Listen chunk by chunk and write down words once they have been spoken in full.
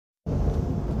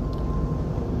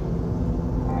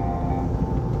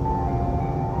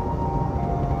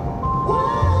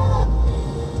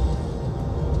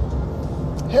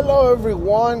Hello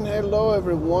everyone. Hello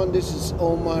everyone. This is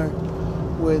Omar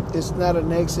with It's Not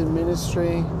an Exit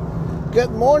Ministry.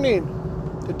 Good morning.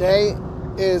 Today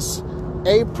is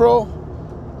April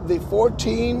the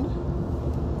 14th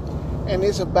and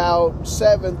it's about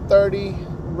 7:30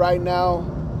 right now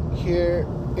here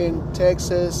in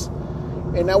Texas.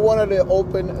 And I wanted to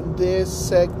open this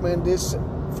segment, this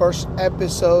first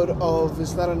episode of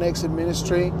It's Not an Exit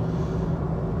Ministry,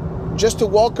 just to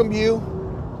welcome you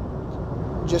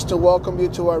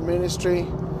to our ministry,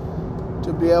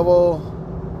 to be able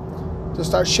to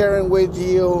start sharing with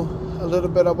you a little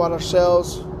bit about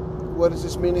ourselves. What is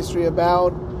this ministry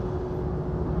about?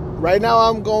 Right now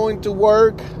I'm going to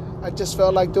work. I just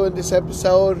felt like doing this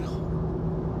episode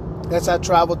as I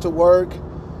travel to work.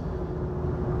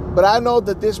 But I know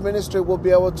that this ministry will be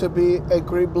able to be a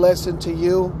great blessing to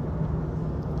you.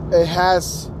 It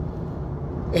has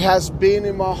been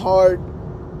in my heart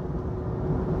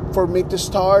for me to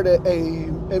start a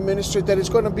ministry that is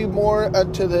going to be more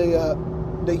to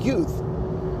the youth,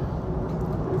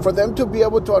 for them to be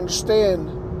able to understand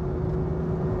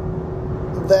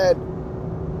that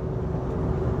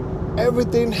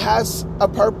everything has a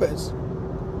purpose.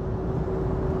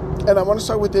 And I want to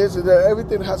start with this: that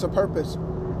everything has a purpose.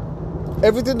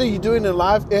 Everything that you're doing in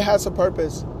life, it has a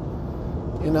purpose.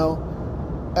 You know,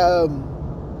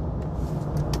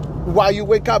 why you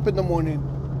wake up in the morning,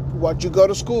 why you go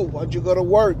to school, why you go to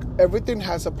work, everything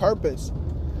has a purpose.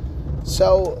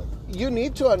 So you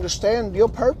need to understand your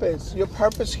purpose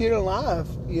here in life.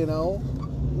 You know,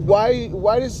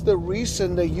 why is the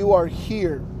reason that you are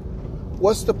here?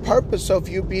 What's the purpose of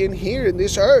you being here in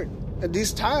this earth at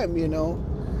this time? You know,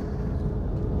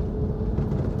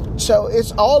 so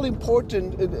it's all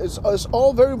important. It's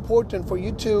all very important for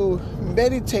you to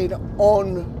meditate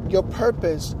on your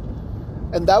purpose.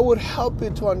 And that would help you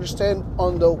to understand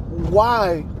on the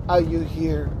why are you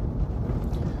here.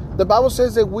 The Bible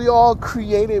says that we all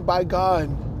created by God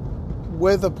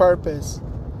with a purpose.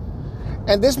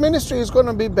 And this ministry is going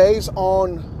to be based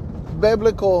on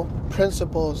biblical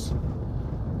principles.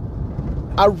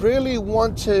 I really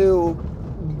want to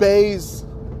base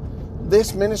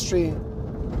this ministry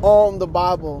on the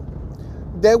Bible.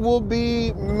 There will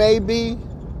be maybe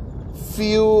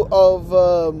few of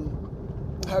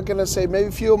maybe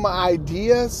a few of my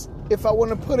ideas, if I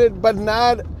want to put it, but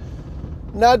not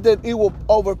that it will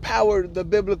overpower the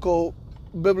biblical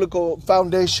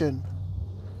foundation.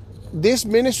 This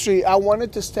ministry, I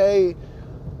wanted to stay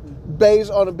based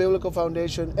on a biblical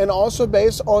foundation and also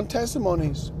based on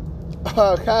testimonies.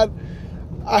 I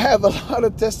have a lot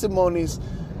of testimonies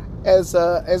as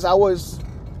I was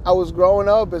growing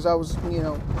up, as I was,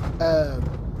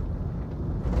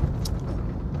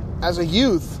 as a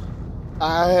youth.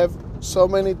 I have so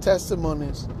many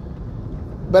testimonies.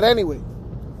 But anyway,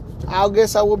 I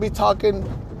guess I will be talking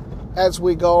as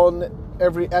we go on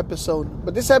every episode.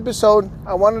 But this episode,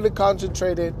 I wanted to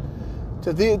concentrate it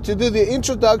to do the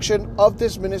introduction of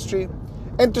this ministry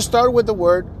and to start with the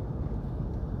word.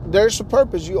 There's a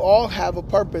purpose. You all have a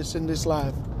purpose in this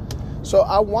life. So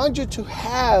I want you to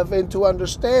have and to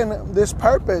understand this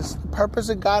purpose, the purpose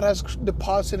that God has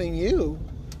deposited in you.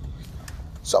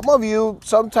 Some of you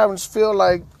sometimes feel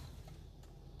like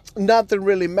nothing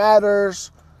really matters.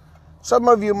 Some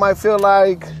of you might feel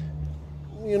like,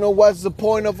 what's the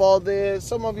point of all this?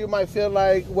 Some of you might feel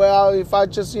like, well, if I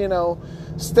just,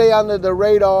 stay under the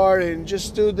radar and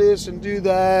just do this and do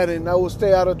that, and I will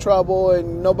stay out of trouble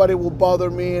and nobody will bother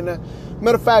me. And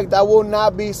matter of fact, I will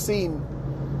not be seen.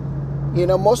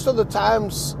 Most of the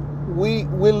times we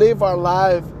live our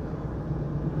life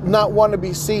not want to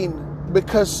be seen,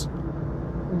 because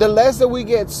the less that we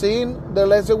get seen, the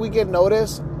less that we get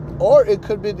noticed, or it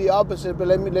could be the opposite. But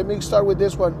let me start with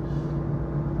this one.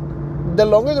 The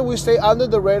longer that we stay under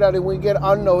the radar and we get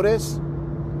unnoticed,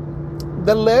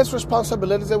 the less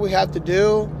responsibilities that we have to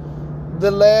do,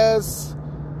 the less,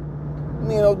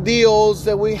 deals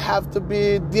that we have to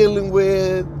be dealing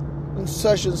with, and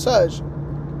such.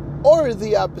 Or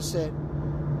the opposite.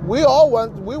 We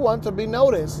want to be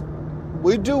noticed.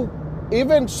 We do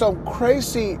even some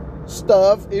crazy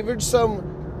stuff, even some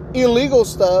illegal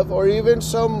stuff, or even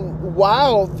some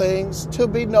wild things to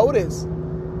be noticed.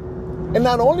 And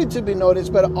not only to be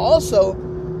noticed, but also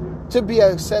to be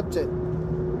accepted.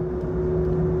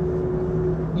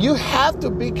 You have to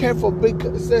be careful,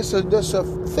 because there's a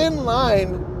thin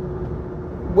line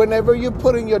whenever you're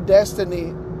putting your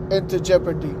destiny into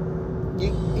jeopardy.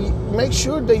 You make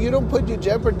sure that you don't put your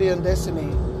jeopardy in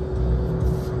destiny.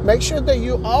 Make sure that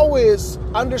you always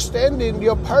understanding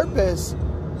your purpose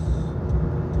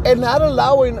and not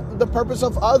allowing the purpose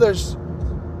of others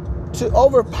to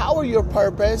overpower your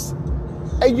purpose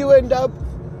and you end up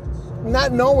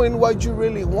not knowing what you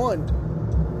really want.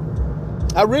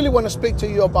 I really want to speak to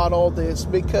you about all this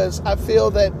because I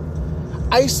feel that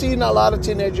I've seen a lot of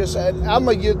teenagers, and I'm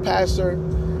a youth pastor,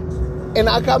 and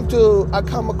I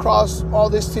come across all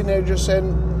these teenagers,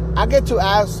 and I get to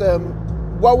ask them,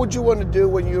 what would you want to do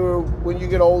when you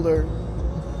get older?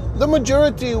 The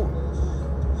majority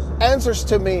answers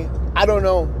to me, I don't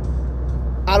know.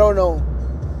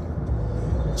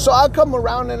 So I come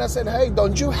around and I said, hey,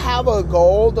 don't you have a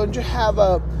goal? Don't you have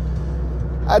a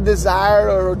desire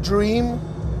or a dream?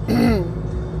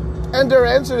 And their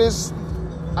answer is,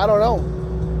 I don't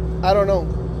know.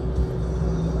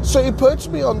 So it puts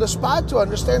me on the spot to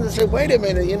understand and say, wait a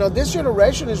minute, this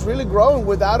generation is really growing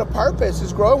without a purpose.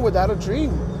 It's growing without a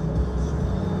dream.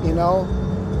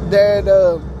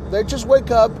 They just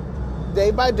wake up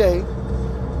day by day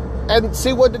and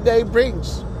see what the day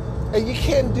brings. And you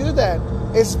can't do that.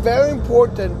 It's very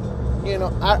important.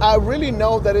 I really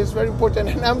know that it's very important.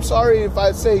 And I'm sorry if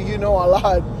I say a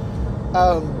lot.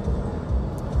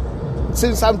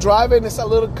 Since I'm driving, it's a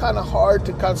little kind of hard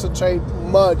to concentrate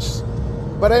much.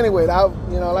 But anyway,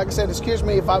 like I said, excuse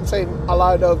me if I'm saying a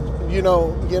lot of,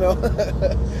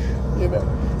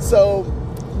 So,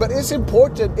 but it's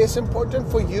important. It's important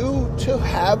for you to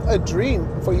have a dream,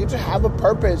 for you to have a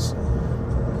purpose.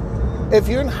 If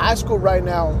you're in high school right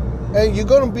now and you're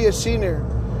going to be a senior,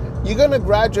 you're going to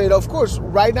graduate. Of course,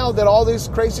 right now that all this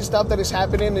crazy stuff that is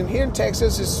happening, and here in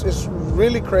Texas is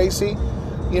really crazy.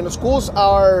 Schools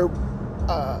are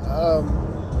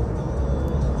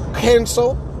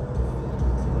canceled.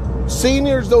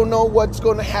 Seniors don't know what's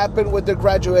going to happen with their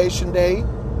graduation day.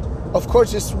 Of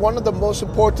course, it's one of the most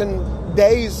important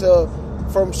days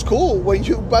from school, when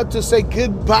you're about to say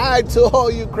goodbye to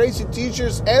all you crazy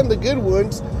teachers and the good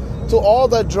ones, to all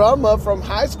the drama from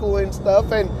high school and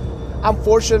stuff. And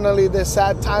unfortunately, the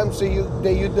sad times that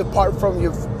you depart from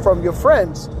your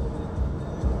friends.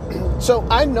 So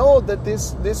I know that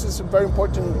this is a very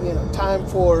important time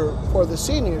for the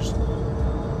seniors.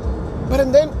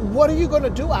 But then what are you going to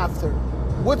do after?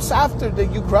 What's after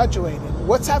that you graduated?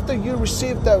 What's after you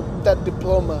received that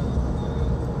diploma?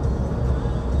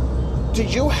 Do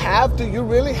you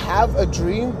really have a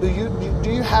dream? Do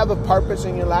you have a purpose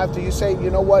in your life? Do you say, you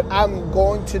know what, I'm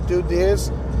going to do this.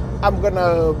 I'm going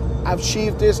to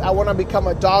achieve this. I want to become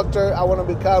a doctor. I want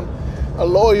to become a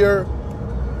lawyer.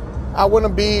 I want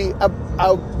to be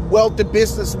a wealthy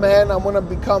businessman. I want to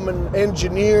become an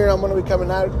engineer. I want to become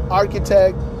an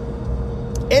architect.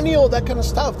 Any of that kind of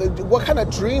stuff. What kind of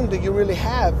dream do you really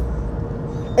have?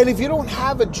 And if you don't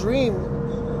have a dream,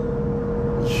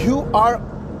 you are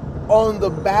on the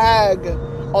bag,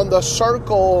 on the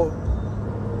circle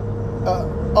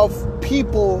of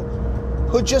people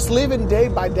who just live in day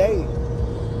by day.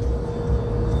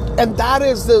 And that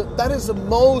is the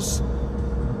most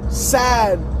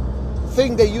sad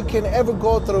thing that you can ever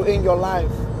go through in your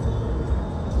life.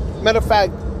 Matter of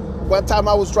fact, one time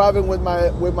I was driving with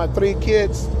my 3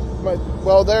 kids.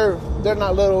 They're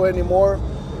not little anymore.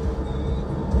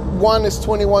 One is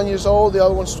 21 years old, the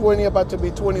other one's 20, about to be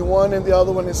 21, and the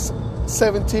other one is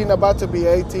 17, about to be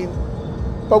 18.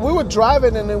 But we were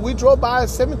driving, and then we drove by a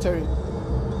cemetery.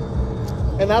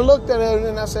 And I looked at it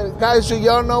and I said, guys, do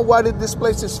y'all know why did this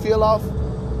place is filled off?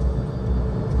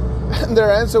 And their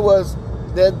answer was,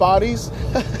 dead bodies.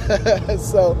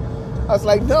 So I was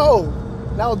like, no,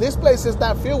 this place is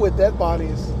not filled with dead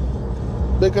bodies.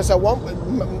 Because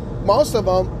most of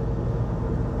them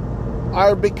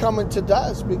are becoming to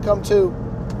dust, become to,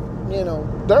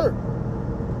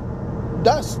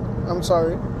 dust. I'm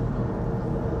sorry.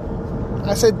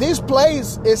 I said, this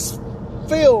place is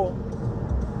filled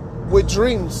with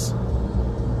dreams.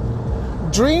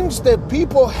 Dreams that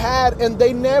people had and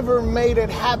they never made it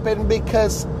happen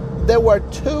because they were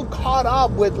too caught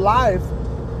up with life.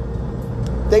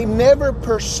 They never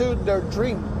pursued their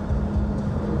dream.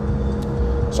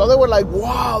 So they were like,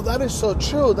 wow, that is so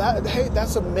true.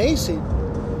 That's amazing.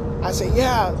 I said,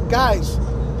 yeah, guys,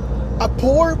 a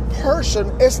poor person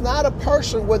is not a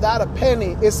person without a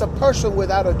penny. It's a person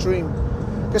without a dream.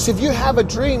 Because if you have a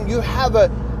dream, you have a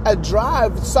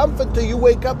drive, something that you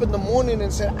wake up in the morning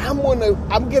and say,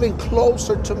 I'm getting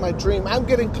closer to my dream. I'm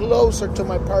getting closer to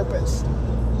my purpose.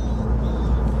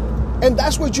 And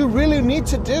that's what you really need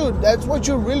to do. That's what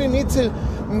you really need to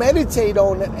meditate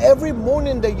on. And every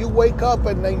morning that you wake up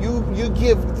and then you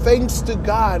give thanks to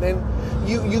God and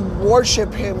you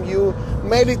worship Him, you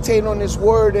meditate on His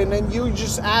Word, and then you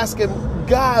just ask Him,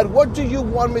 God, what do you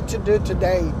want me to do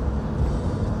today?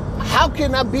 How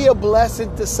can I be a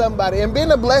blessing to somebody? And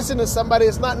being a blessing to somebody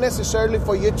is not necessarily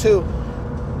for you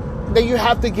that you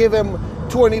have to give him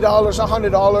 $20,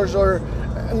 $100, or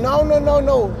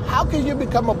No. How can you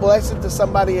become a blessing to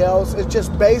somebody else? It's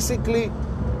just basically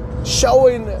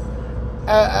showing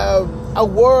a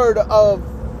word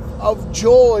of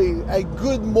joy, a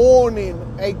good morning,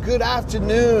 a good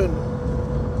afternoon.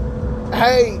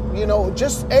 Hey,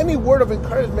 just any word of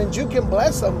encouragement, you can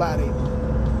bless somebody.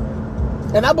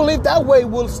 And I believe that way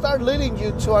will start leading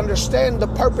you to understand the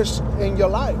purpose in your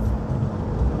life.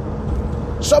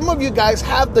 Some of you guys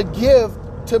have the gift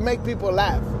to make people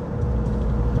laugh.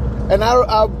 And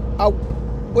I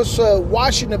was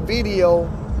watching a video a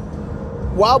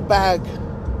while back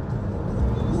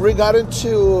regarding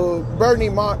to Bernie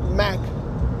Mac.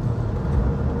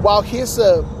 While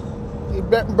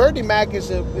Bernie Mac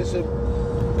is a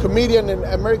comedian in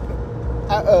America,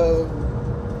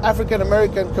 African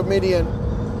American comedian,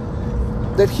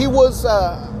 that he was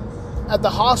at the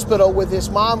hospital with his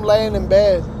mom laying in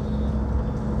bed,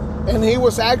 and he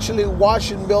was actually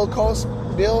watching Bill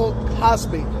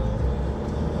Cosby.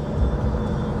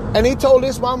 And he told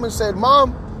his mom and said,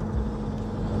 "Mom,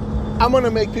 I'm going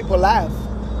to make people laugh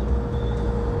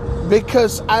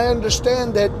because I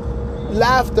understand that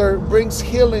laughter brings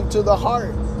healing to the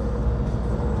heart."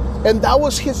 And that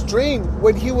was his dream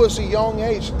when he was a young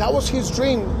age. That was his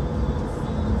dream,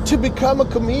 to become a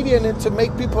comedian and to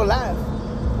make people laugh.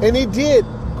 And he did.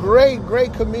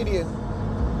 Great comedian.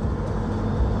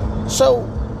 So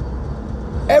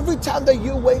every time that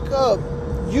you wake up,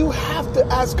 you have to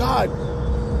ask God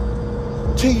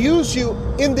to use you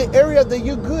in the area that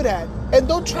you're good at. And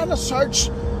don't try to search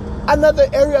another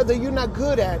area that you're not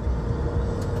good at.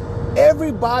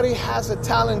 Everybody has a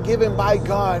talent given by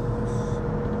God.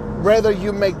 Whether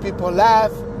you make people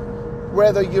laugh,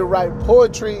 whether you write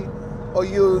poetry, or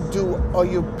you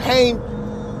paint,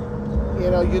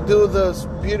 you do those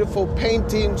beautiful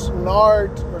paintings and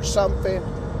art or something.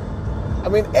 I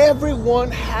mean,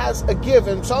 everyone has a gift,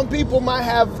 and some people might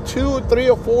have 2, 3,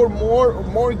 or 4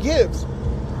 more gifts.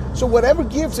 So whatever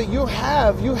gifts that you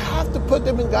have to put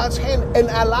them in God's hand and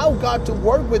allow God to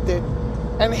work with it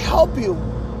and help you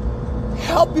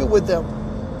with them.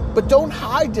 But don't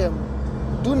hide them.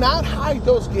 Do not hide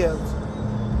those gifts,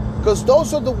 because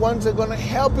those are the ones that are going to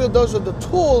help you. Those are the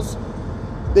tools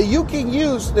that you can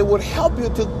use that would help you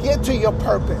to get to your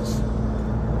purpose.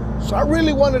 So I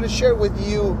really wanted to share with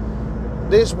you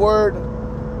this word,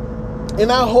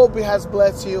 and I hope it has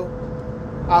blessed you.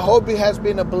 I hope it has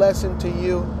been a blessing to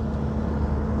you.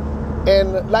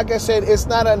 And like I said, it's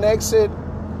not an exit.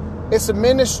 It's a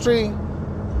ministry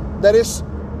that is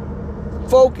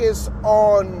focused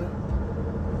on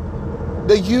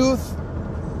the youth,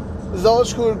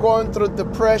 those who are going through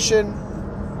depression,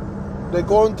 they're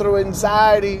going through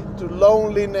anxiety, through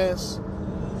loneliness.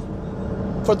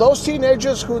 For those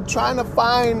teenagers who are trying to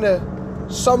find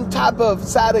some type of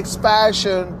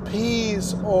satisfaction,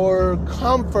 peace, or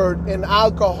comfort in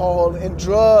alcohol and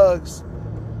drugs.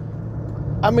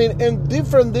 I mean, in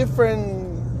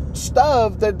different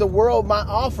stuff that the world might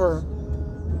offer.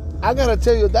 I gotta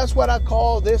tell you, that's what I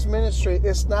call this ministry.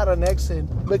 It's not an exit,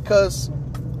 because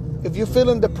if you're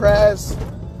feeling depressed,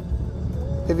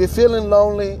 if you're feeling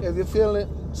lonely, if you're feeling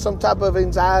some type of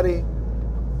anxiety,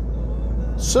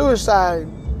 suicide,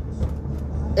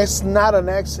 it's not an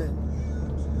exit.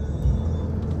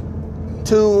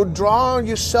 To drown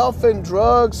yourself in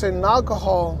drugs and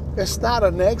alcohol, it's not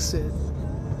an exit.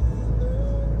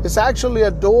 It's actually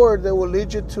a door that will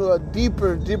lead you to a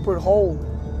deeper hole.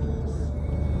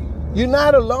 You're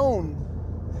not alone.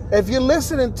 If you're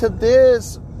listening to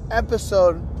this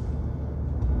episode,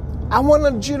 I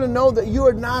wanted you to know that you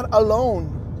are not alone.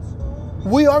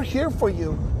 We are here for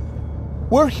you.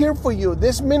 We're here for you.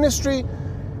 This ministry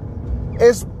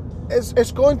is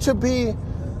going to be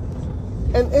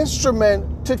an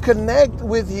instrument to connect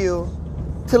with you,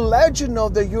 to let you know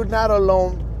that you're not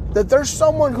alone, that there's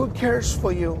someone who cares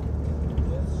for you.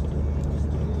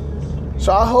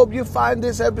 So I hope you find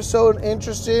this episode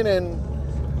interesting, and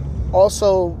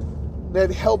also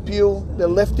that help you, that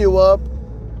lift you up,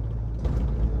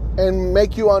 and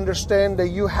make you understand that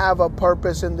you have a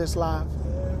purpose in this life.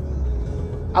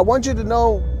 I want you to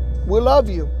know we love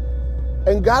you,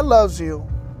 and God loves you.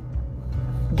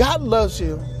 God loves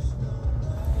you.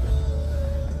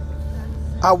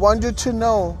 I want you to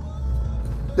know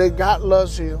that God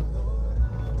loves you,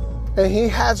 and He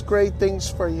has great things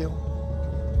for you.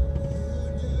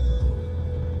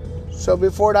 So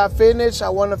before I finish, I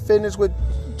want to finish with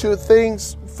 2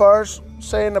 things. First,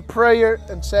 saying a prayer,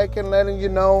 and second, letting you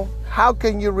know how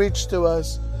can you reach to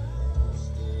us.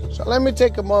 So let me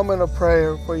take a moment of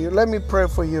prayer for you. Let me pray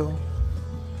for you.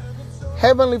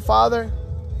 Heavenly Father,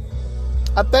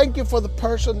 I thank you for the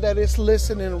person that is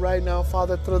listening right now,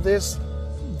 Father, through this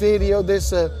video,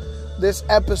 this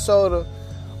episode,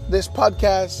 this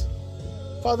podcast.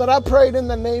 Father, I prayed in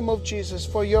the name of Jesus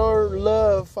for your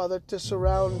love, Father, to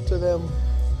surround to them.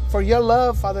 For your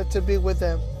love, Father, to be with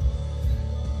them.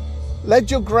 Let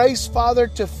your grace, Father,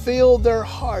 to fill their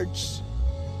hearts.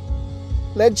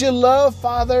 Let your love,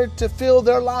 Father, to fill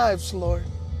their lives, Lord.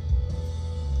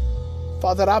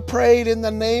 Father, I prayed in the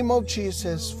name of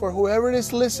Jesus for whoever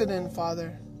is listening,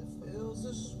 Father,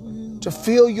 to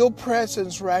feel your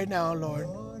presence right now, Lord.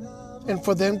 And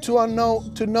for them to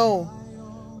know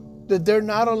that they're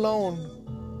not alone.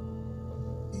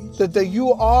 That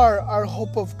you are our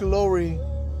hope of glory.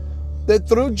 That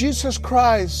through Jesus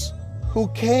Christ, who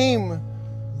became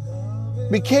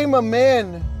a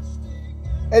man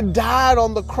and died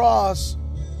on the cross.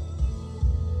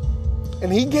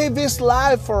 And he gave his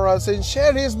life for us and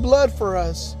shed his blood for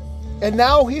us. And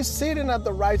now he's sitting at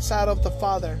the right side of the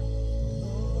Father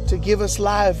to give us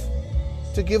life,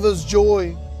 to give us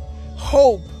joy,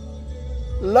 hope,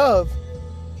 love,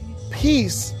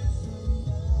 peace.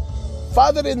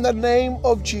 Father, in the name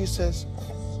of Jesus,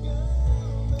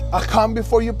 I come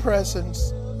before your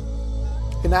presence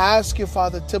and I ask you,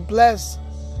 Father, to bless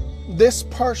this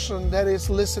person that is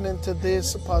listening to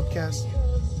this podcast.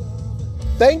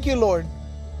 Thank you, Lord.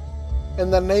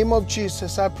 In the name of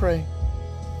Jesus, I pray.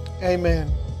 Amen.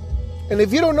 And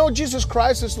if you don't know Jesus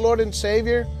Christ as Lord and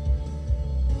Savior,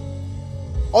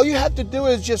 all you have to do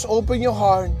is just open your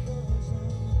heart.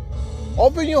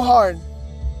 Open your heart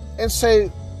and say,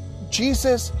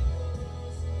 Jesus,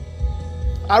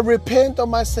 I repent of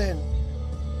my sin.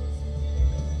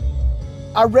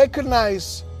 I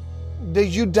recognize that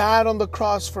you died on the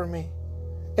cross for me.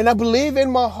 And I believe in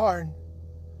my heart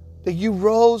that you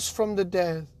rose from the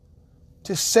dead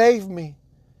to save me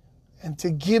and to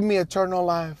give me eternal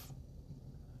life.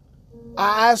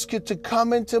 I ask you to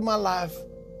come into my life,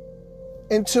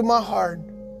 into my heart,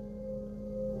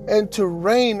 and to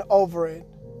reign over it.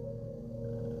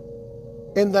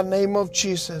 In the name of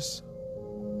Jesus.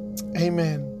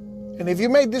 Amen. And if you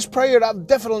made this prayer, I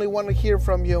definitely want to hear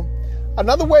from you.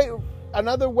 Another way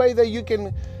that you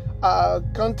can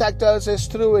contact us is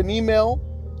through an email.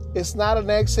 It's not an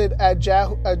exit at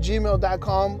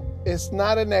gmail.com. It's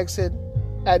not an exit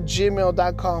at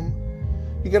gmail.com.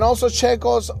 You can also check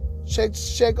us on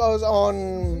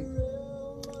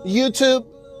YouTube.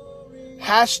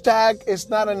 Hashtag it's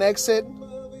not an exit.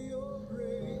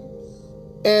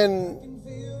 And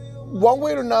one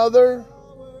way or another,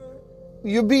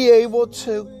 you'll be able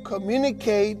to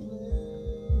communicate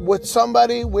with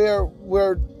somebody. We're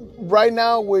right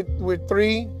now with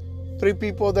three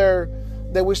people there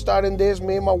that we're starting this,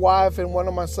 me and my wife and one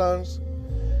of my sons.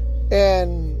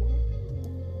 And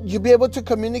you'll be able to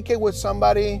communicate with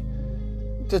somebody,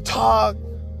 to talk.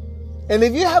 And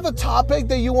if you have a topic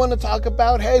that you want to talk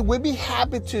about, hey, we'd be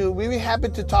happy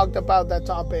to talk about that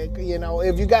topic. You know,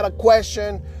 if you got a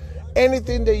question,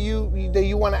 anything that you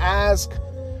want to ask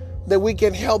that we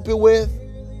can help you with,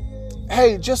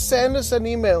 hey, just send us an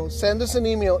email.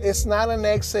 It's not an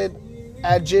exit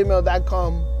at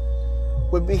gmail.com.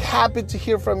 We'd be happy to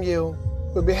hear from you.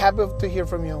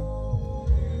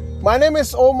 My name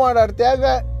is Omar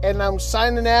Arteaga, and I'm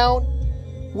signing out.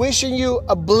 Wishing you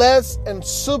a blessed and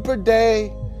super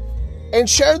day. And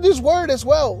share this word as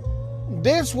well.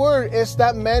 This word is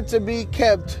not meant to be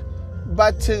kept,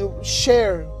 but to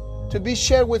be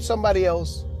shared with somebody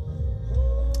else.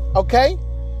 Okay?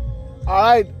 All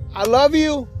right. I love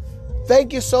you.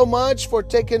 Thank you so much for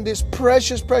taking this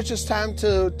precious time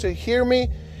to hear me.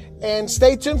 And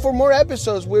stay tuned for more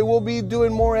episodes. We will be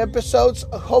doing more episodes.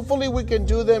 Hopefully we can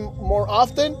do them more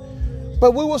often,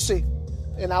 but we will see.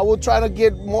 And I will try to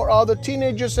get more other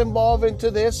teenagers involved into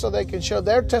this so they can share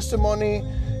their testimony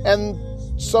and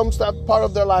some stuff, part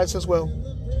of their lives as well.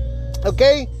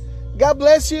 Okay? God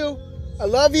bless you. I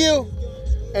love you.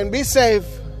 And be safe.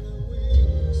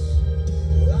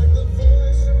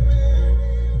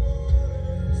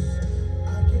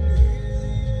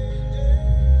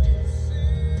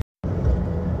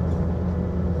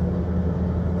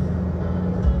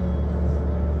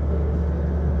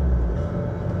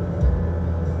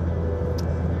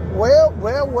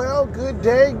 Well, good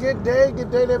day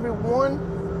to everyone.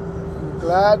 I'm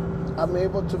glad I'm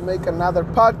able to make another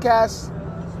podcast.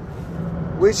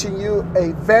 Wishing you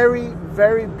a very,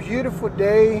 very beautiful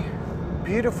day,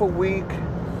 beautiful week,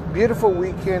 beautiful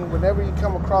weekend. Whenever you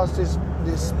come across this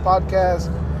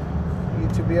podcast, you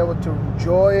to be able to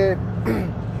enjoy it.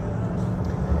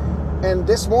 And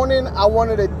this morning I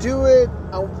wanted to do it.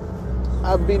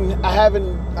 I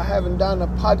haven't done a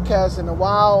podcast in a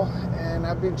while, and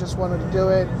I've been just wanted to do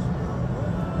it.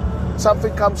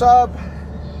 Something comes up,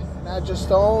 and I just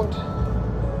don't.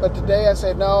 But today I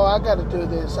said, no, I got to do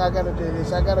this. I got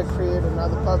to create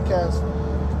another podcast.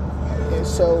 And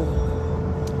so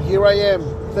here I am.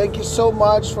 Thank you so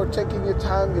much for taking your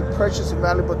time, your precious and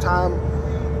valuable time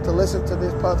to listen to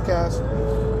this podcast.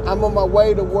 I'm on my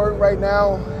way to work right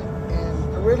now,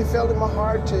 and I really felt in my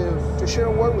heart to share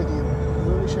a word with you.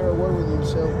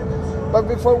 So, but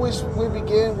before we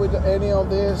begin with any of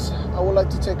this, I would like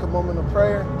to take a moment of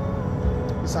prayer.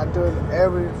 As I do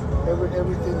everything every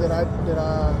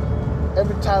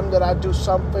time that I do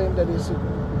something that is the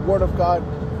Word of God,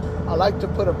 I like to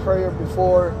put a prayer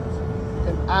before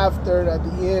and after at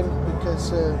the end,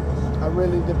 because I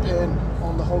really depend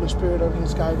on the Holy Spirit and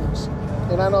His guidance.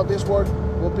 And I know this word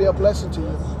will be a blessing to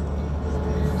you.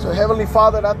 So Heavenly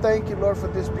Father, I thank you, Lord, for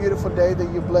this beautiful day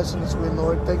that you're blessing us with,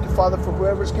 Lord. Thank you, Father, for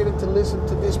whoever's getting to listen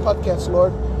to this podcast,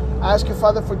 Lord. I ask you,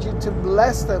 Father, for you to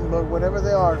bless them, Lord, whatever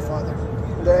they are, Father.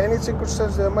 If there are any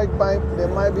circumstances they might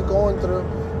be going through,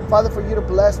 Father, for you to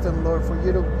bless them, Lord, for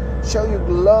you to show your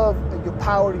love and your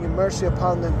power and your mercy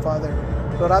upon them, Father.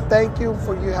 Lord, I thank you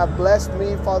for you have blessed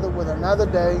me, Father, with another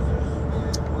day,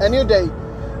 a new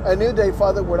day,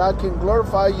 Father, where I can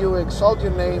glorify you, exalt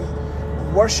your name,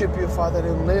 worship you, Father,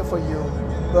 and live for you.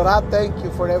 Lord, I thank you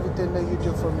for everything that you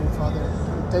do for me, Father.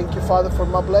 And thank you, Father, for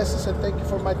my blessings, and thank you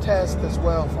for my test as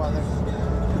well, Father,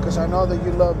 because I know that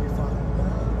you love me, Father,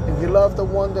 and you love the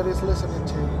one that is listening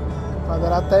to you. Father,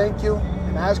 I thank you,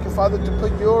 and I ask you, Father, to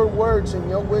put your words and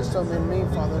your wisdom in me,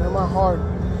 Father, in my heart.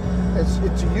 It's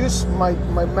to use my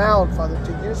mouth, Father,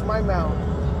 to use my mouth,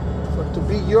 for to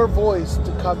be your voice,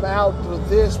 to come out through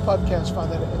this podcast,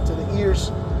 Father, into the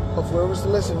ears of whoever's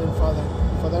listening, Father,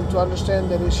 for them to understand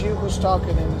that it's you who's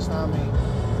talking and it's not me.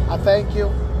 I thank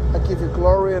you. I give you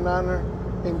glory and honor.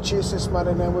 In Jesus'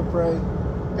 mighty name we pray.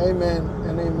 Amen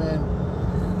and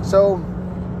amen. So,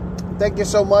 thank you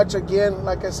so much again.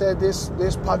 Like I said, this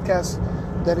podcast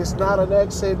that is not an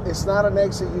exit. It's not an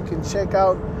exit. You can check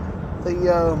out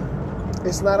the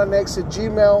It's Not an Exit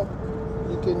Gmail.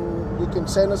 You can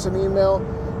send us an email.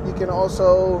 You can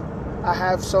also, I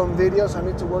have some videos. I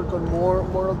need to work on more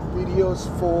videos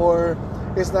for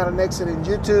It's Not an Exit in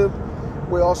YouTube.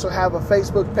 We also have a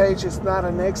Facebook page, It's Not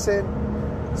an Exit.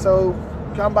 So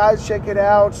come by, check it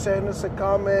out, send us a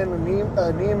comment,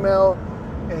 an email,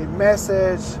 a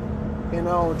message,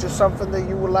 just something that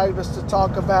you would like us to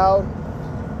talk about.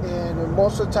 And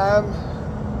most of the time,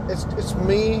 it's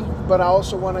me, but I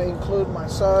also want to include my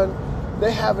son.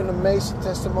 They have an amazing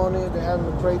testimony. They're having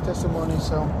a great testimony.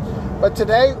 So, but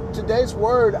today's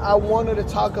word, I wanted to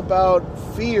talk about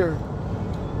fear.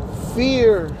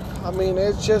 Fear. I mean,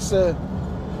 it's just a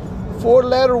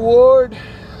 4-letter word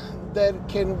that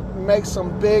can make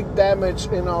some big damage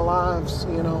in our lives.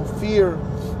 Fear.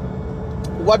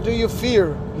 What do you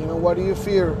fear? What do you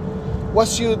fear?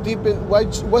 What's your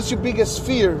biggest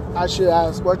fear? I should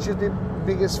ask. What's your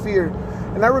biggest fear?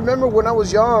 And I remember when I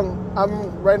was young,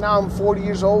 right now I'm 40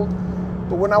 years old,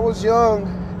 but when I was young,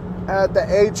 at the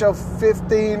age of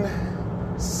 15,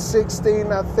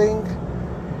 16, I think,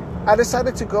 I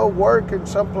decided to go work in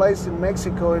some place in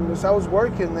Mexico, and as I was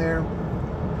working there,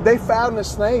 they found a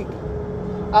snake.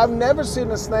 I've never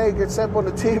seen a snake except on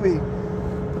the TV,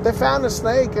 but they found a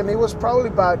snake, and it was probably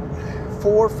about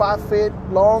 4 or 5 feet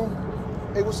long.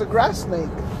 It was a grass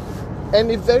snake, and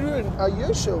it's very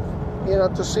unusual,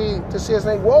 to see a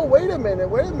snake. Whoa, wait a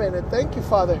minute. Thank you,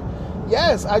 Father.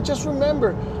 Yes, I just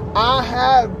remember I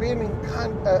had been in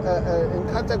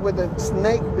contact with a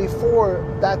snake before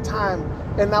that time,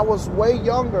 and I was way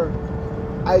younger.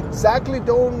 I exactly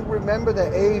don't remember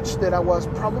the age that I was,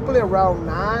 probably around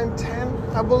 9, 10,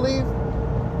 I believe.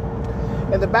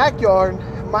 In the backyard,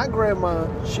 my grandma,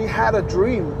 she had a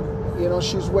dream.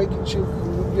 She's waking,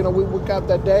 we woke up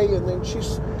that day, and then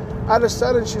all of a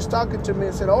sudden, she's talking to me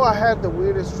and said, "Oh, I had the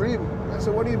weirdest dream." I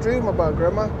said, "What do you dream about,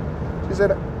 Grandma?" She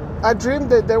said, "I dreamed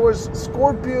that there was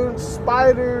scorpions,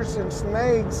 spiders, and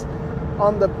snakes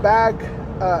on the back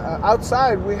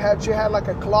outside. She had like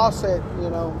a closet,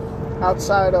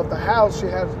 outside of the house. She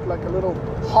had like a little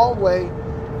hallway,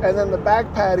 and then the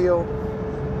back patio,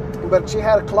 but she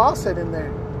had a closet in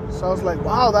there." So I was like,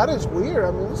 "Wow, that is weird.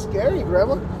 I mean, it's scary,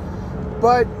 Grandma."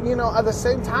 But at the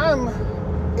same time,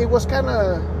 it was kind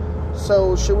of,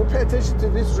 so should we pay attention to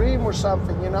this dream or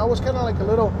something? I was kind of like a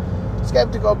little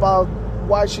skeptical about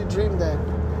why she dreamed that.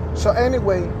 So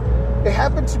anyway, it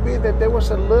happened to be that there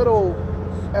was a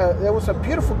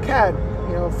beautiful cat,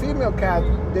 a female cat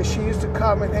that she used to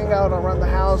come and hang out around the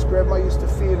house. Grandma used to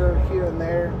feed her here and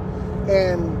there,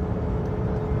 and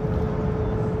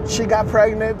she got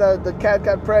pregnant. The cat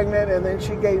got pregnant, and then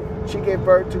she gave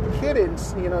birth to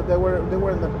kittens. They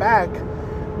were in the back.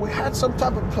 we had some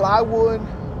type of plywood.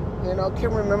 You know,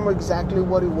 can't remember exactly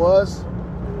what it was,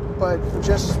 but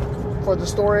just for the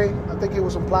story, I think it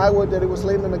was some plywood that it was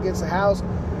leaning against the house.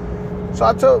 So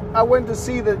I went to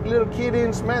see the little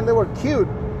kittens. Man, they were cute.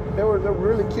 They were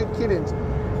really cute kittens.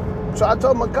 So I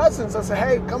told my cousins, I said,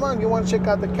 hey, come on, you want to check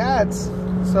out the cats?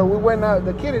 So we went out,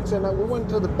 the kittens, and we went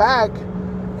to the back.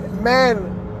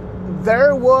 Man,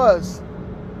 there was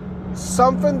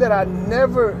something that I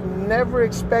never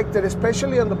expected,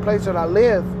 especially on the place that I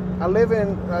live. I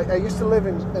used to live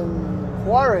in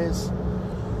Juarez,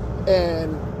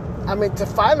 and I mean, to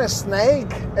find a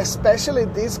snake, especially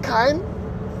this kind,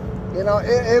 you know,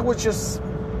 it was just,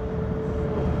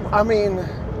 I mean,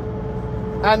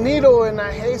 a needle in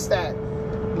a haystack,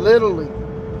 literally,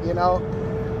 you know.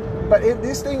 But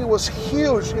this thing was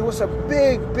huge. It was a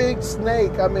big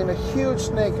snake. I mean, a huge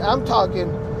snake. I'm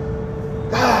talking,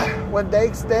 when they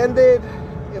extended,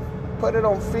 put it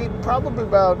on feet, probably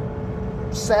about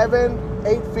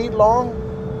 7-8 feet long.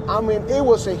 I mean, it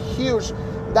was a huge,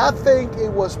 that thing,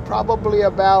 it was probably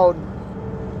about,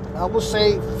 I would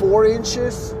say 4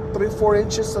 inches, 3-4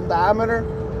 inches in diameter.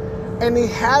 And he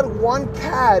had one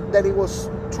cat that he was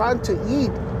trying to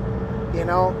eat, you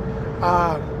know.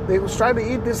 He was trying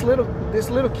to eat this little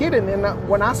kitten. And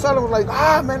when I saw it, I was like,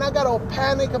 man, I got all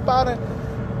panic about it.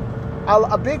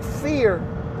 A big fear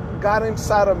got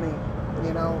inside of me,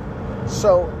 you know.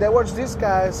 So there was these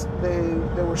guys, they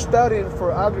were studying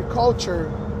for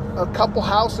agriculture, a couple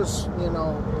houses, you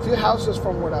know, a few houses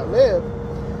from where I live.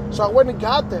 So I went and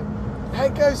got them. Hey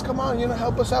guys, come on, you know,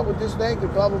 help us out with this snake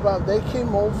and blah, blah, blah. They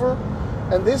came over,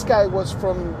 and this guy was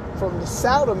from the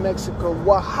south of Mexico,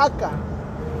 Oaxaca.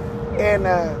 And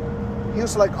he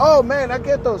was like, oh man, I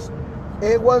get those.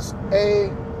 It was I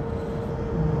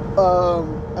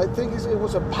think it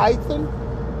was a python.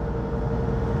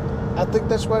 I think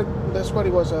that's what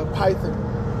it was, a python.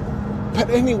 But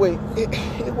anyway,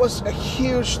 it was a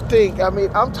huge thing. I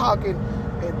mean, I'm talking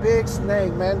a big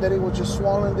snake, man, that it was just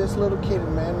swallowing this little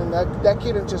kitten, man. And that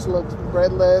kitten just looked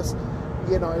breathless.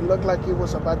 You know, it looked like it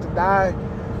was about to die.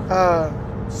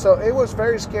 So it was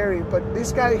very scary. But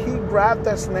this guy, he grabbed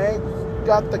that snake,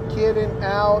 got the kitten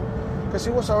out, because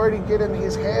he was already getting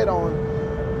his head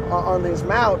on his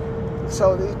mouth.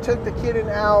 So he took the kitten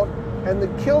out and they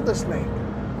killed the snake.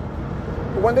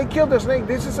 When they killed the snake,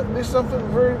 this is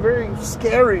something very, very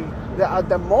scary at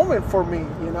the moment for me,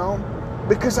 you know,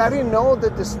 because I didn't know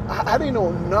I didn't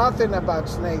know nothing about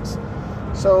snakes.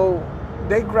 So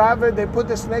they grab it, they put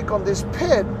the snake on this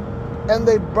pit, and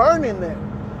they burn in it.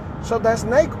 So that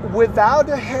snake without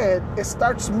a head, it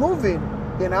starts moving,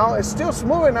 you know, it's still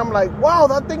moving. I'm like, wow,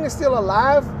 that thing is still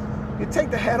alive. You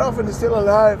take the head off and it's still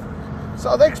alive.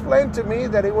 So they explained to me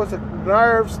that it was the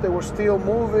nerves, they were still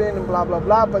moving and blah, blah,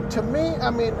 blah. But to me, I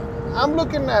mean, I'm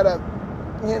looking at that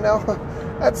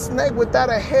snake without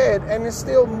a head and it's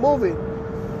still moving.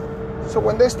 So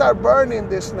when they start burning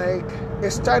this snake,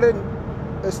 it started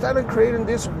creating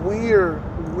this weird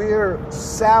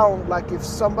sound, like if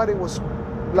somebody was,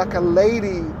 like a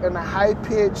lady in a high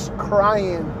pitch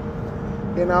crying,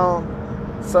 you know.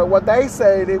 So what they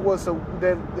said, it was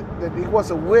that it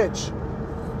was a witch.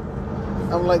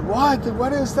 I'm like, what?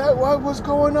 What is that? What's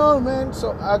going on, man?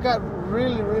 So I got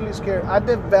really, really scared. I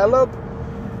developed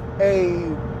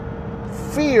a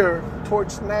fear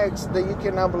towards snakes that you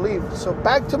cannot believe. So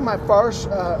back to my first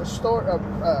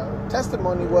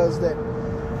testimony was that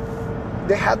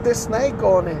they had this snake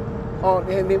on it,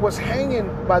 and it was hanging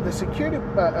by the security.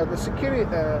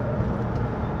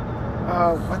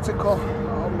 What's it called?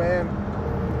 Oh man,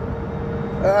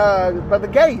 by the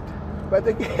gate.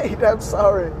 I'm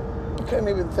sorry. I can't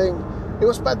even think. It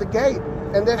was by the gate,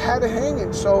 and they had it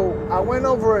hanging. So I went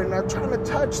over and I'm trying to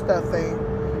touch that thing,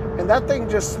 and that thing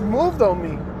just moved on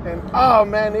me. And oh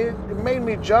man, it made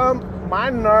me jump. My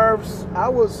nerves. I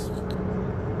was,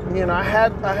 you know, I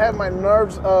had my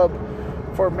nerves up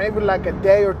for maybe like a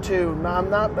day or two. No, I'm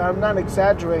not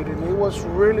exaggerating. It was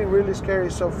really, really scary.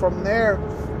 So from there,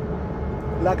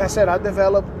 like I said, I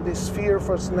developed this fear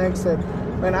for snakes that,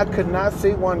 man, I could not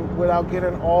see one without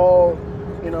getting all,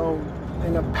 you know,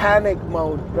 in a panic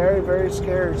mode. Very, very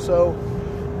scared. So,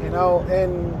 you know,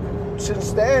 and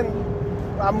since then,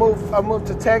 I moved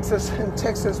to Texas. In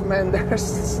Texas, man, there's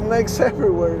snakes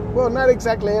everywhere. Well, not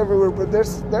exactly everywhere, but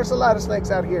there's a lot of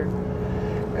snakes out here.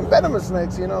 And venomous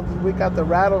snakes, you know, we got the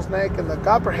rattlesnake and the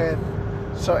copperhead.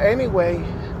 So anyway,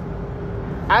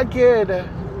 I think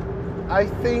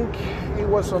it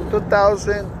was on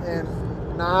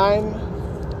 2009,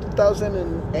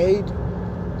 2008,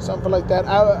 something like that.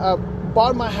 I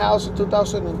bought my house in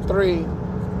 2003.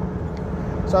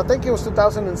 So I think it was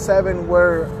 2007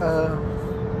 where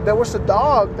there was a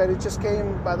dog that it just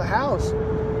came by the house,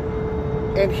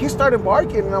 and he started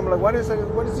barking, and I'm like, what is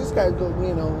this guy doing?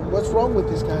 You know, what's wrong with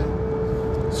this guy?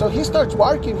 So he starts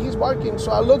barking, he's barking.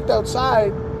 So I looked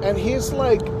outside, and he's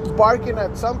like barking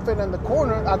at something in the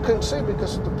corner. I couldn't see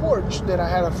because of the porch that I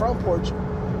had, a front porch.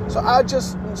 So I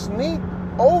just sneaked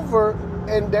over,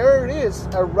 and there it is,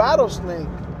 a rattlesnake.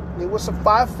 It was a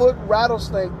 5-foot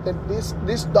rattlesnake that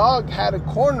this dog had a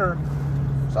corner.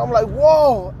 So I'm like,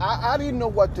 whoa, I didn't know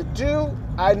what to do.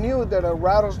 I knew that a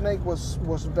rattlesnake was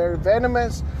very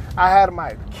venomous. I had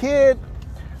my kid.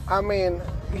 I mean,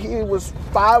 he was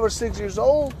 5 or 6 years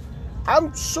old.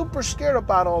 I'm super scared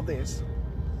about all this.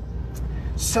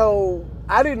 So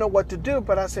I didn't know what to do,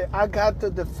 but I said, I got to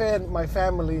defend my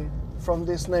family from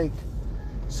this snake.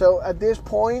 So at this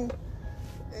point,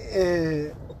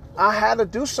 I had to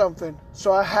do something.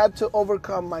 So I had to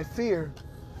overcome my fear.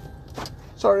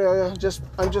 Sorry, I'm just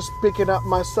picking up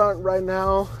my son right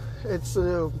now. It's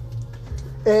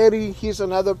Eddie. He's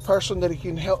another person that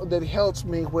helps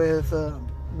me with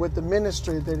the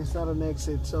ministry. That is not an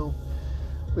exit. So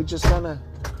we just kind of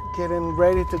getting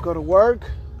ready to go to work.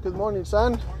 Good morning,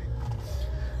 son.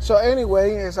 So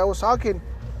anyway, as I was talking,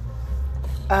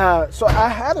 so I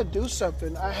had to do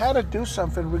something. I had to do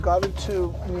something regarding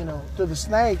to the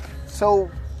snake.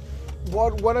 So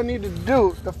what I needed to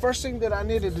do, the first thing that I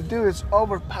needed to do is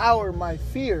overcome my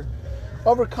fear.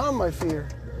 It's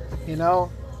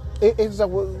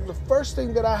the first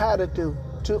thing that I had to do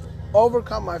to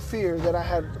overcome my fear that I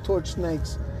had towards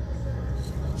snakes.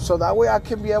 So that way I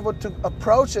can be able to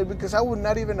approach it, because I would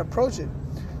not even approach it.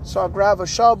 So I grab a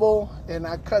shovel and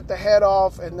I cut the head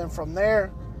off, and then from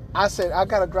there, I said, I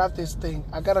gotta grab this thing.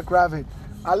 I gotta grab it.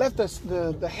 I left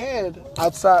the head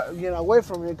outside, away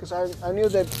from me, because I knew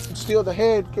that still the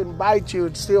head can bite you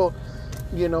and still,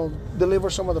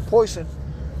 deliver some of the poison.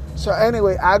 So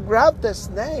anyway, I grabbed the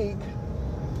snake.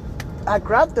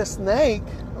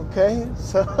 Okay,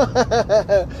 so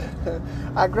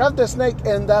I grabbed the snake,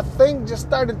 and that thing just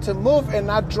started to move,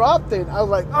 and I dropped it. I was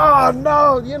like, oh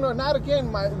no, not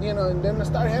again, and then I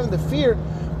started having the fear.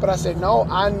 But I said, no,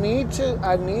 I need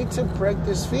to break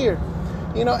this fear.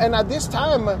 And at this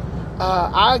time,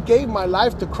 I gave my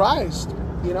life to Christ,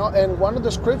 and one of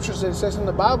the scriptures that says in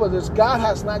the Bible is God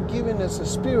has not given us a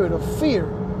spirit of fear,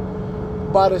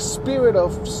 but a spirit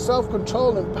of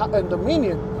self-control and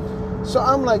dominion. So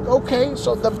I'm like, okay,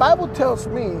 so the Bible tells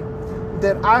me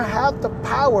that I have the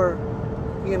power,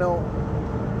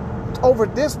 over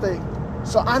this thing.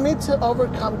 So I need to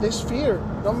overcome this fear.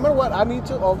 No matter what, I need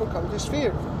to overcome this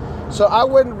fear. So I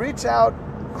went and reached out,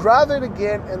 grab it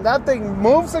again, and that thing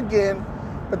moves again.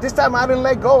 But this time I didn't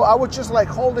let go. I was just like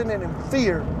holding it in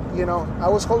fear. I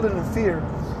was holding it in fear.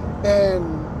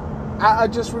 And I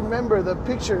just remember the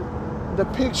picture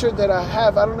that I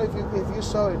have. I don't know if you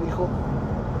saw it, hijo.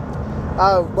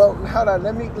 Well, hold on.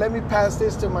 Let me pass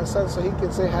this to my son so he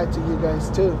can say hi to you guys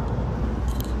too.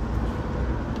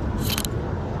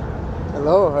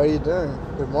 Hello, how are you doing?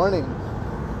 Good morning.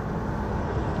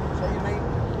 Say your name.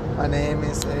 My name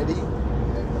is Eddie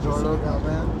Jordo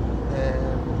Galvan,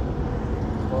 and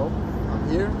well, I'm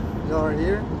here. You are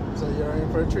here, so you're in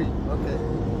for a treat. Okay.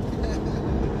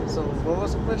 So, what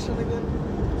was the question again?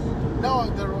 No,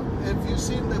 have you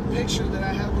seen the picture that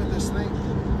I have with the snake?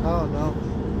 Oh no.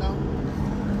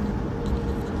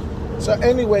 So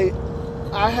anyway,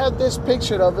 I had this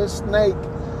picture of a snake,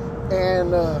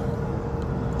 and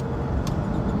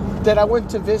that I went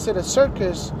to visit a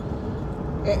circus,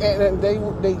 and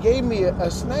they gave me a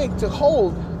snake to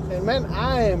hold. And man,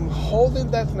 I am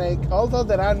holding that snake, although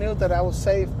that I knew that I was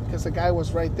safe because the guy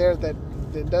was right there that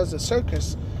does the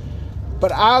circus.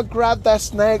 But I grabbed that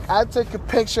snake, I took a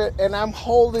picture, and I'm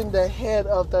holding the head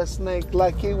of that snake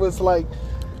like he was like,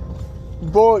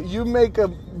 boy, you make a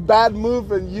bad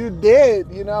move and you did,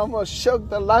 I'm gonna choke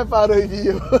the life out of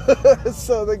you.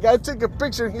 So the guy took a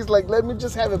picture and he's like, let me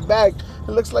just have it back.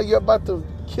 It looks like you're about to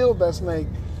kill that snake.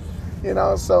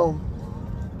 So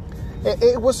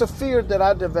it was a fear that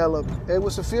I developed.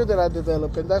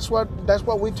 And that's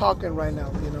what we're talking right now,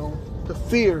 the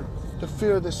fear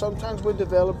that sometimes we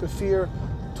develop a fear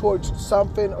towards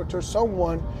something or towards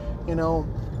someone.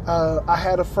 I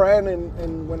had a friend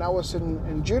and when I was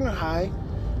in junior high,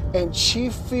 and she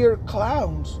feared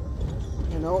clowns.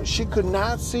 She could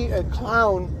not see a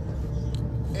clown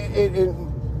and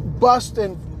bust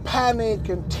and panic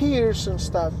and tears and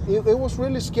stuff. It was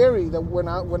really scary that when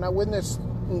I witnessed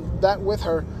that with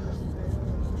her.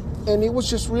 And it was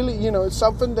just really, it's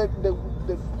something that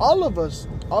all of us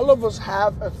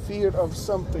have a fear of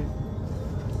something.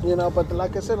 But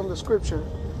like I said on the scripture,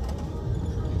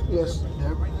 yes. Did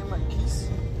I bring you my keys?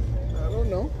 I don't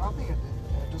know. I think I did.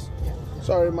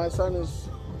 Sorry, my son is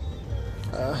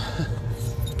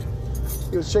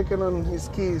he was shaking on his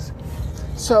keys.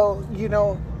 So,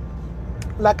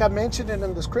 like I mentioned it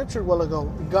in the scripture a while ago,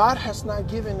 God has not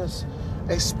given us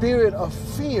a spirit of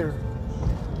fear,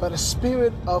 but a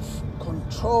spirit of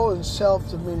control and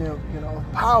self-dominion,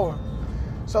 of power.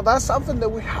 So that's something that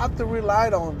we have to rely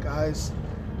on, guys.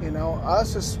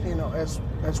 Us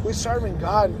as we're serving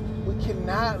God, we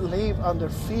cannot live under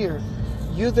fear.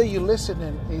 You that you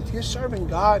listening, if you're serving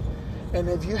God and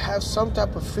if you have some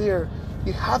type of fear,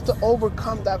 you have to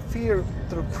overcome that fear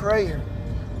through prayer.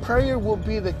 Prayer will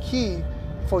be the key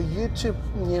for you to,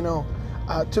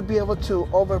 to be able to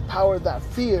overpower that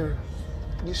fear.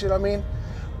 You see what I mean?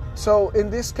 So in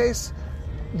this case,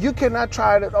 you cannot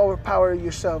try to overpower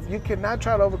yourself. You cannot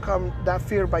try to overcome that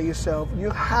fear by yourself. You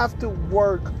have to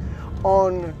work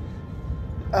on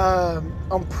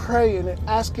praying and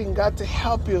asking God to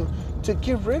help you to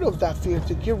get rid of that fear,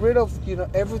 to get rid of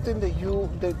everything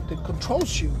that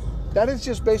controls you. That is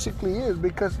just basically it,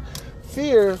 because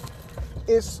fear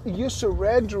is you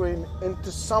surrendering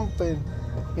into something,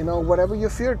 whatever you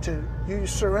fear to, you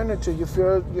surrender to. You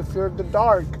fear the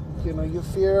dark, you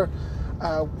fear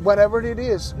whatever it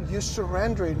is. You're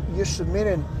surrendering, you're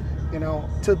submitting,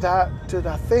 to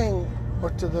that thing or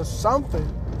to the something.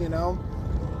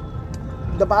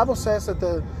 The Bible says that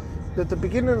the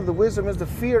beginning of the wisdom is the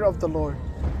fear of the Lord.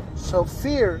 So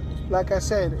fear, like I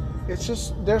said, it's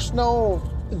just, there's no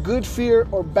good fear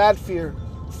or bad fear.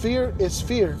 Fear is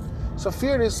fear. So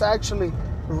fear is actually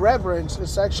reverence.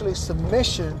 It's actually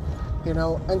submission,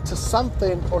 into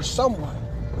something or someone.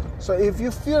 So if you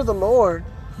fear the Lord,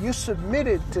 you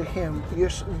submitted to Him.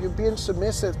 You're being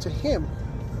submissive to Him.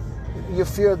 You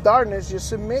fear darkness, you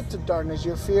submit to darkness.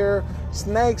 You fear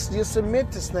snakes, you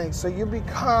submit to snakes. So you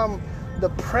become the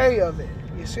prey of it.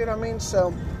 You see what I mean?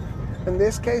 So in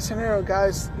this case scenario,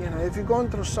 guys, if you're going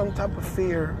through some type of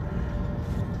fear,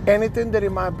 anything that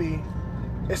it might be,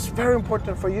 it's very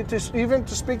important for you to even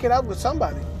to speak it out with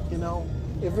somebody,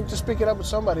 even to speak it up with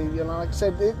somebody. Like I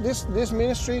said, this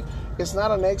ministry is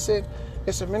not an exit.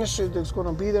 It's a ministry that's going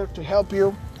to be there to help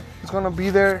you. It's going to be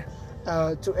there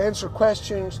to answer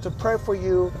questions, to pray for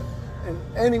you. In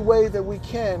any way that we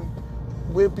can,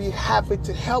 we'll be happy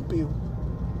to help you.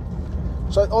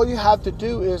 So all you have to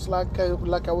do is, like I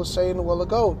was saying a while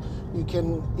ago, you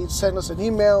can send us an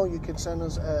email, you can send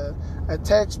us a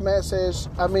text message,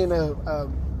 a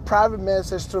private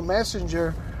message through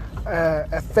Messenger.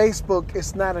 At Facebook,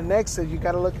 it's not an exit. You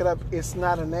got to look it up. It's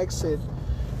not an exit.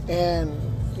 And,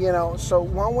 so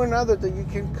one way or another that you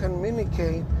can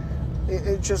communicate,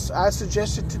 I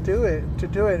suggest you to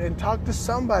do it and talk to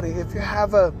somebody. If you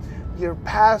have your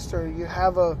pastor, you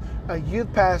have a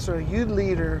youth pastor, a youth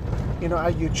leader,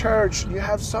 at your church, you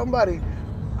have somebody,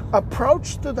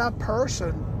 approach to that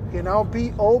person,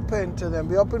 be open to them,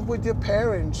 be open with your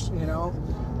parents,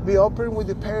 be open with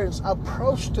your parents,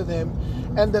 approach to them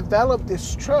and develop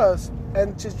this trust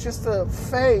and just to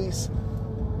face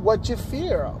what you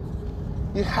fear of.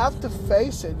 You have to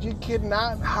face it. You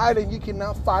cannot hide it. You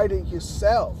cannot fight it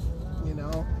yourself.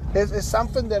 It's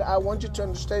something that I want you to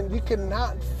understand. You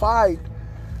cannot fight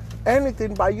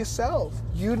anything by yourself.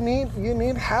 You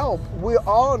need help. We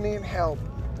all need help.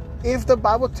 If the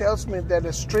Bible tells me that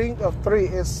a string of 3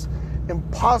 is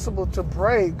impossible to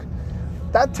break,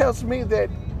 that tells me that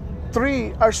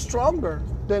 3 are stronger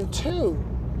than 2,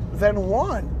 than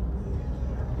 1.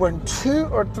 When 2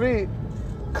 or 3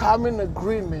 come in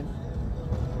agreement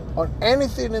on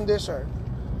anything in this earth,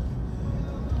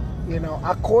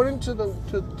 according to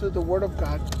the Word of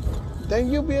God, then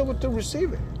you'll be able to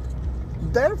receive it.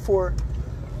 Therefore,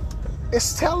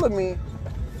 it's telling me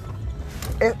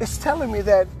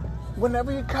that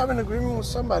whenever you come in agreement with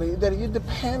somebody, that you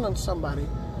depend on somebody,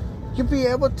 you'll be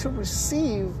able to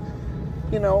receive,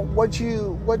 what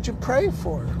you pray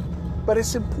for. But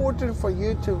it's important for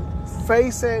you to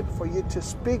face it, for you to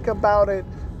speak about it,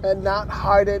 and not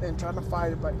hide it and try to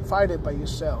fight it by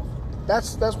yourself.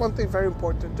 That's one thing very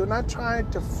important. Do not try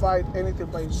to fight anything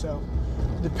by yourself.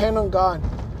 Depend on God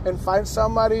and find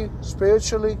somebody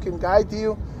spiritually can guide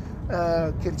you,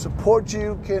 can support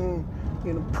you, can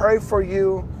pray for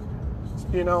you,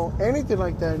 anything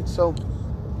like that. So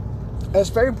it's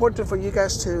very important for you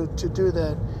guys to do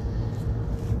that.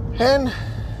 And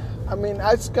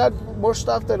I've got more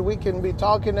stuff that we can be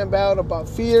talking about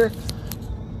fear.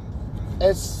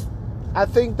 I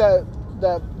think that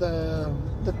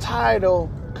the title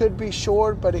could be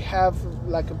short, but it have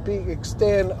like a big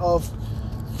extent of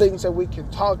things that we can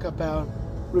talk about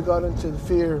regarding to the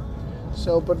fear.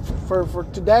 So, but for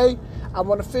today, I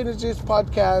want to finish this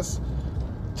podcast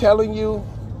telling you,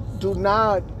 do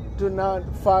not do not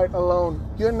fight alone.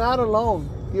 You're not alone.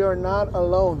 You're not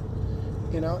alone.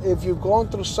 If you're going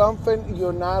through something,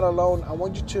 you're not alone. I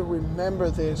want you to remember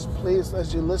this, please,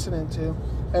 as you're listening to,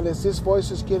 and as this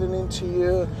voice is getting into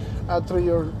you through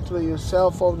your cell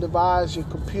phone device, your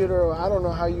computer, or I don't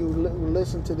know how you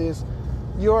listen to this.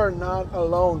 You're not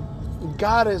alone.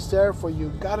 God is there for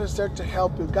you. God is there to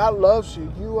help you. God loves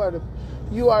you.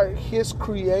 You are His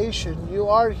creation. You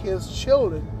are His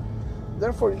children.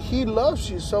 Therefore, He loves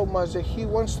you so much that He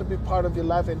wants to be part of your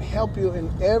life and help you in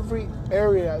every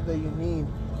area that you need.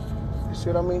 You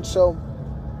see what I mean? So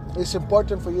it's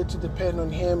important for you to depend on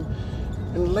Him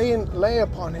and lay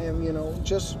upon Him,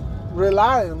 just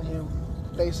rely on Him.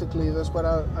 Basically, that's what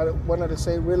I wanted to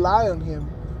say. Rely on Him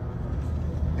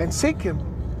and seek Him.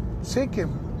 Seek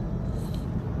Him.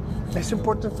 It's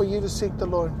important for you to seek the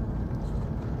Lord.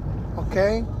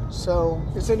 Okay? So,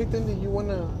 is there anything that you want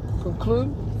to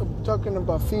conclude? I'm talking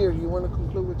about fear. You want to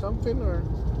conclude with something, or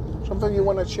something you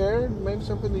want to share? Maybe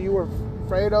something that you were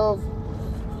afraid of?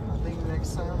 I think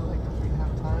next time, if we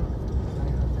have time, I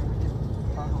think we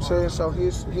can talk about So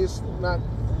he's not,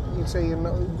 you say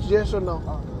no, yes or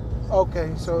no?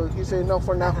 Okay, so he said no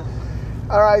for now.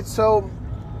 All right, so,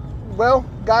 well,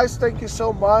 guys, thank you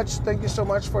so much. Thank you so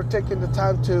much for taking the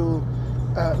time to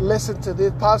listen to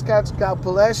this podcast. God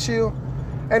bless you.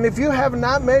 And if you have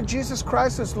not met Jesus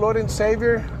Christ as Lord and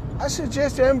Savior, I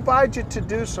invite you to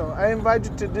do so. I invite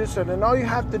you to do so. And all you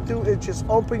have to do is just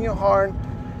open your heart,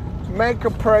 make a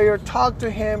prayer, talk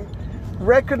to Him,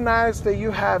 recognize that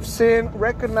you have sinned,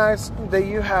 recognize that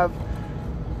you have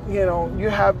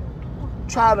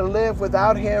tried to live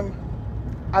without Him.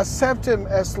 Accept Him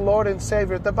as Lord and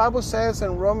Savior. The Bible says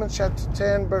in Romans chapter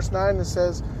 10, verse 9, it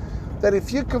says that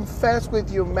if you confess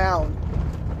with your mouth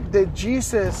that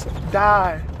Jesus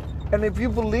died, and if you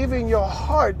believe in your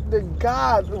heart that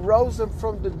God rose Him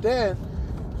from the dead,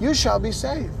 you shall be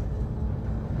saved.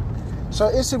 So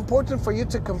it's important for you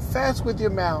to confess with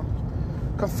your mouth.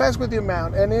 Confess with your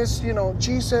mouth. And it's,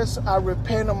 Jesus, I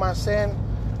repent of my sin.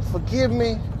 Forgive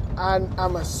me.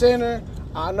 I'm a sinner.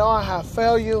 I know I have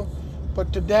failed you.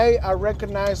 But today I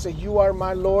recognize that you are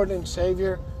my Lord and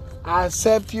Savior. I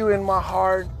accept you in my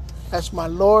heart as my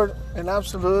Lord and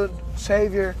absolute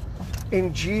Savior.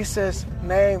 In Jesus'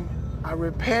 name, I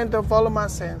repent of all of my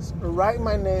sins. Write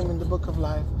my name in the book of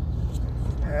life.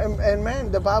 And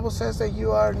man, the Bible says that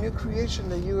you are a new creation,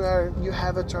 that you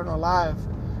have eternal life.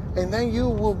 And then you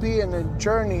will be in a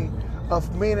journey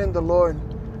of meeting the Lord.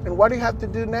 And what do you have to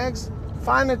do next?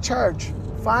 Find a church.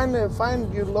 Find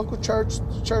your local church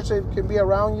that can be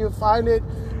around you. Find it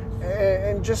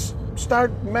and just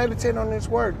start meditating on His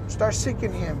Word. Start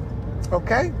seeking Him.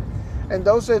 Okay? And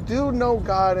those that do know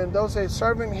God and those that are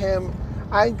serving Him,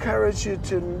 I encourage you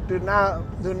to do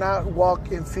not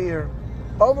walk in fear.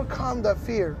 Overcome that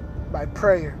fear by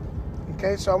prayer.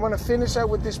 Okay? So I'm going to finish up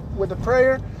with a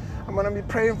prayer. I'm going to be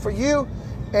praying for you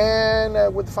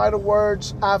and with final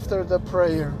words after the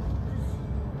prayer.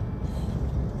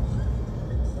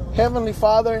 Heavenly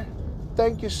Father,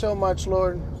 thank you so much,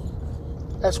 Lord.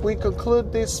 As we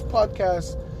conclude this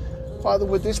podcast, Father,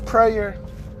 with this prayer,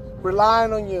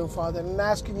 relying on you, Father, and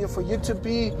asking you for you to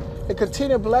be a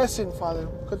continued blessing, Father.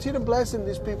 Continue blessing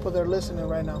these people that are listening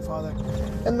right now, Father.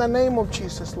 In the name of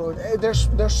Jesus, Lord. There's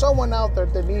someone out there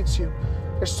that needs you.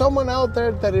 There's someone out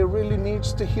there that it really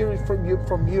needs to hear it from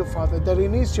you, Father, that it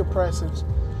needs your presence.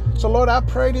 So, Lord, I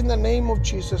prayed in the name of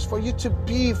Jesus for you to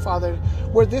be, Father,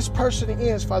 where this person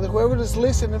is, Father, whoever is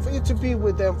listening, for you to be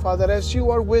with them, Father, as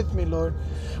you are with me, Lord.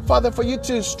 Father, for you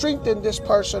to strengthen this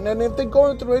person. And if they're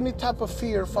going through any type of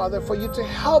fear, Father, for you to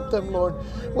help them, Lord,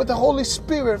 with the Holy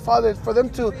Spirit, Father, for them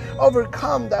to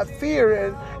overcome that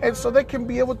fear and so they can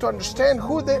be able to understand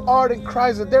who they are in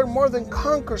Christ, that they're more than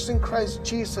conquerors in Christ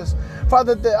Jesus.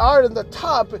 Father, they are on the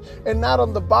top and not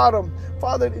on the bottom.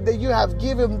 Father, that you have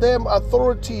given them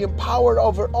authority and power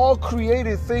over all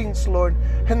created things, Lord,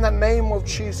 in the name of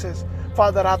Jesus.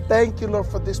 Father, I thank you, Lord,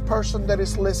 for this person that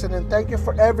is listening. Thank you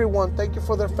for everyone. Thank you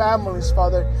for their families,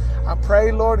 Father. I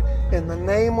pray, Lord, in the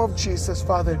name of Jesus,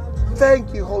 Father.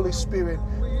 Thank you, Holy Spirit.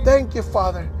 Thank you,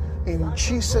 Father. In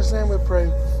Jesus' name we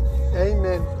pray.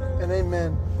 Amen and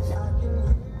amen.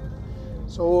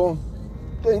 So,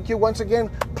 thank you once again.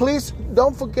 Please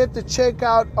don't forget to check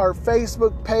out our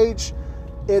Facebook page.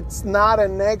 It's Not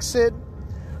an Exit.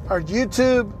 Our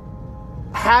YouTube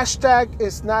hashtag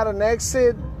is Not an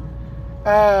Exit.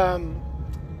 I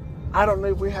don't know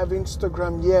if we have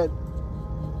Instagram yet,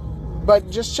 but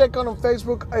just check out on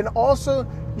Facebook. And also,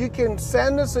 you can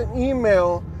send us an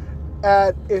email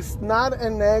at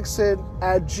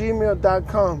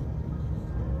itsnotanexit@gmail.com.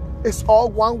 It's all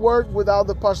one word without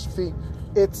the apostrophe.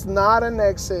 It's not an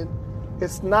exit.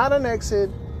 It's not an exit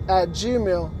at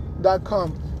gmail.com.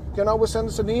 You can always send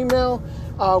us an email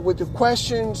with your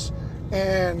questions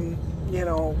and,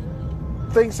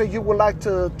 things that you would like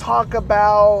to talk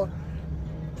about,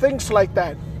 things like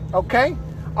that. Okay?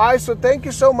 All right, so thank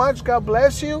you so much. God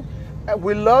bless you. And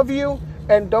we love you.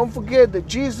 And don't forget that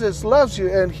Jesus loves you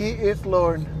and He is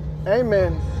Lord.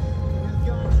 Amen.